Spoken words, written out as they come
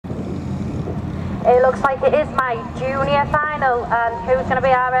It looks like it is my junior final, and who's going to be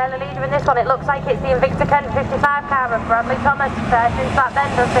our early leader in this one? It looks like it's the Invicta Kent 55 car of Bradley Thomas. Since that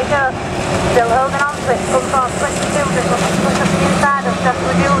bend as they go, still holding on to it. Scunthorpe 22, just looking at the inside of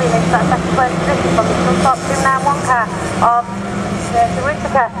Joshua Julian into that second place position from the Scunthorpe 291 car of the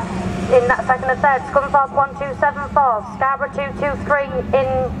Whittaker. In that second and third, Scunthorpe 1274, Scarborough 223 in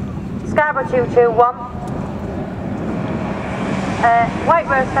Scarborough 221. White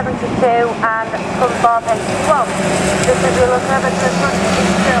Rose 72 and Scunthorpe 81. Just as we look over to the front,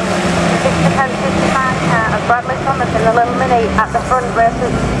 it's still the Invicta Kent 55 car of Bradley Thomas in the little mini at the front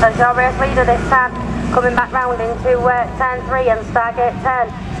races as your race leader this time, coming back round into turn 3 and Stargate 10.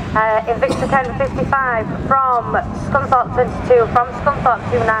 Invicta Kent 55 from Scunthorpe 22, from Scunthorpe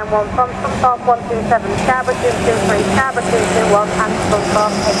 291, from Scunthorpe 127, Scarborough 223, Scarborough 221 and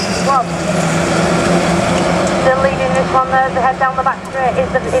Scunthorpe 81. Still leading this one as they head down the back straight is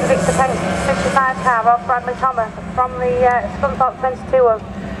the Invicta Kent 55 car of Bradley Thomas from the Scunthorpe 22 of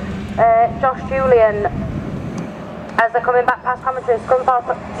Josh Julian as they're coming back past commentary.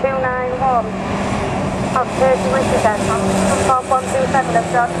 Scunthorpe 291 of Percy Whittaker, from Scunthorpe 127 of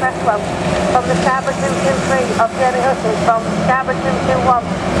George Cresswell, from the Scarborough 223 of Jamie Hussey, from Scarborough 221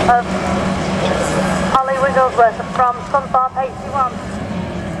 of Holly Wigglesworth, from Scunthorpe 81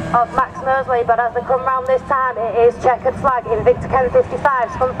 of Max Mosley. But as they come round this time, it is checkered flag. Invicta Kent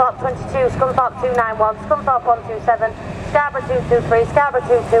 55, Scunthorpe 22, Scunthorpe 291, Scunthorpe 127, Scarborough 223, Scarborough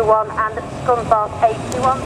 221 and Scunthorpe 81.